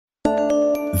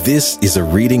This is a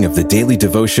reading of the daily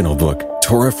devotional book,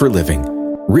 Torah for Living,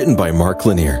 written by Mark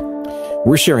Lanier.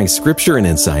 We're sharing scripture and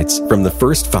insights from the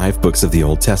first 5 books of the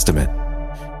Old Testament,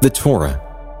 the Torah.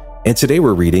 And today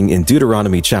we're reading in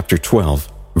Deuteronomy chapter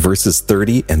 12, verses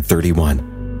 30 and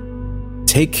 31.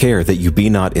 Take care that you be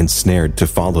not ensnared to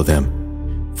follow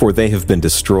them, for they have been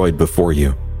destroyed before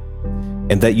you.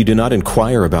 And that you do not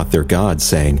inquire about their gods,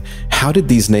 saying, how did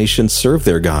these nations serve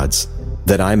their gods,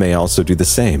 that I may also do the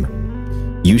same?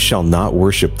 You shall not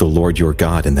worship the Lord your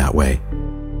God in that way.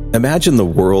 Imagine the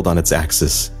world on its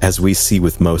axis, as we see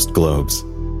with most globes.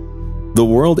 The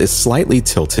world is slightly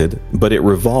tilted, but it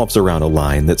revolves around a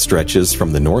line that stretches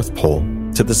from the North Pole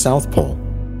to the South Pole,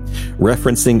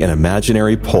 referencing an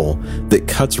imaginary pole that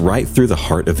cuts right through the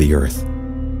heart of the earth.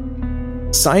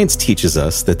 Science teaches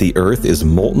us that the earth is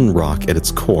molten rock at its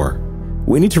core.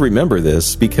 We need to remember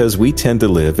this because we tend to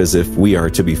live as if we are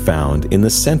to be found in the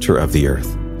center of the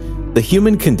earth. The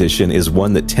human condition is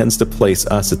one that tends to place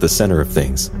us at the center of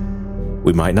things.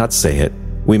 We might not say it,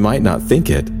 we might not think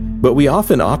it, but we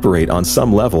often operate on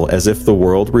some level as if the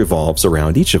world revolves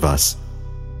around each of us.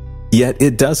 Yet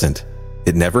it doesn't.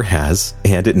 It never has,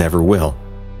 and it never will.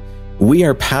 We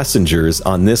are passengers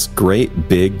on this great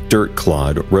big dirt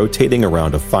clod rotating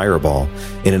around a fireball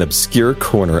in an obscure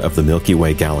corner of the Milky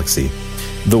Way galaxy.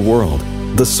 The world,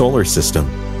 the solar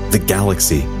system, the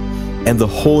galaxy, and the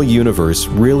whole universe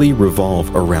really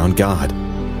revolve around God.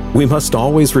 We must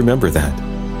always remember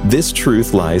that. This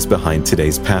truth lies behind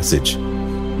today's passage.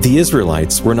 The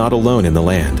Israelites were not alone in the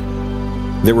land.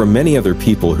 There were many other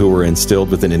people who were instilled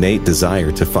with an innate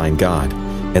desire to find God,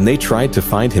 and they tried to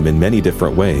find Him in many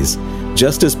different ways,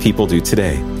 just as people do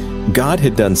today. God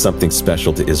had done something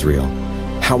special to Israel.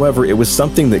 However, it was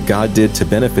something that God did to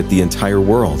benefit the entire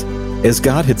world. As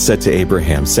God had said to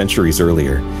Abraham centuries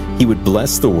earlier, He would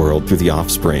bless the world through the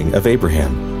offspring of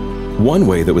Abraham. One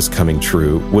way that was coming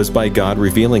true was by God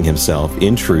revealing Himself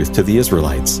in truth to the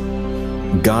Israelites.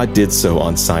 God did so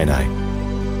on Sinai.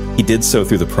 He did so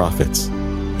through the prophets.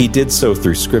 He did so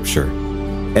through Scripture.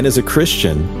 And as a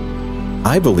Christian,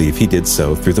 I believe He did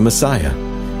so through the Messiah.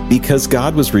 Because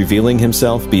God was revealing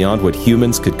Himself beyond what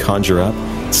humans could conjure up,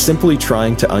 simply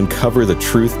trying to uncover the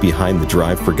truth behind the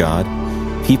drive for God,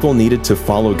 people needed to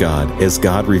follow God as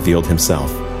God revealed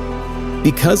Himself.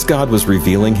 Because God was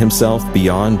revealing Himself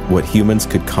beyond what humans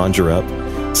could conjure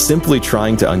up, simply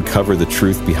trying to uncover the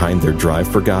truth behind their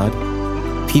drive for God,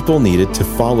 people needed to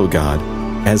follow God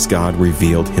as God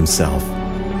revealed Himself.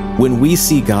 When we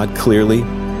see God clearly,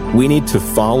 we need to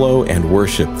follow and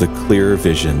worship the clearer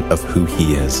vision of who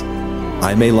He is.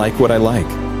 I may like what I like.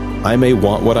 I may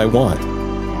want what I want.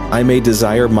 I may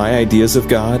desire my ideas of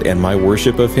God and my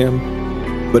worship of Him,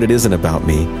 but it isn't about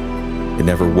me. It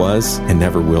never was and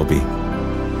never will be.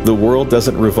 The world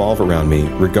doesn't revolve around me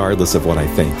regardless of what I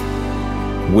think.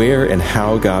 Where and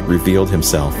how God revealed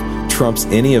Himself trumps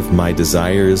any of my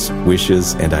desires,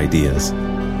 wishes, and ideas.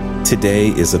 Today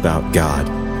is about God,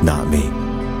 not me.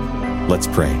 Let's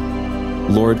pray.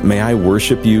 Lord, may I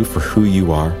worship You for who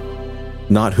You are,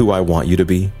 not who I want You to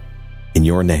be. In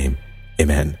Your name,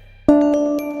 amen.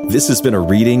 This has been a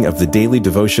reading of the daily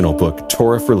devotional book,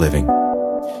 Torah for Living.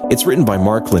 It's written by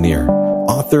Mark Lanier,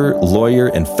 author, lawyer,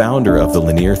 and founder of the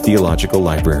Lanier Theological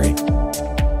Library.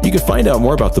 You can find out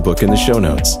more about the book in the show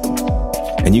notes.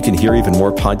 And you can hear even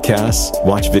more podcasts,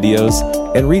 watch videos,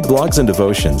 and read blogs and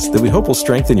devotions that we hope will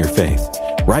strengthen your faith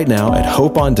right now at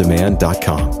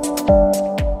hopeondemand.com.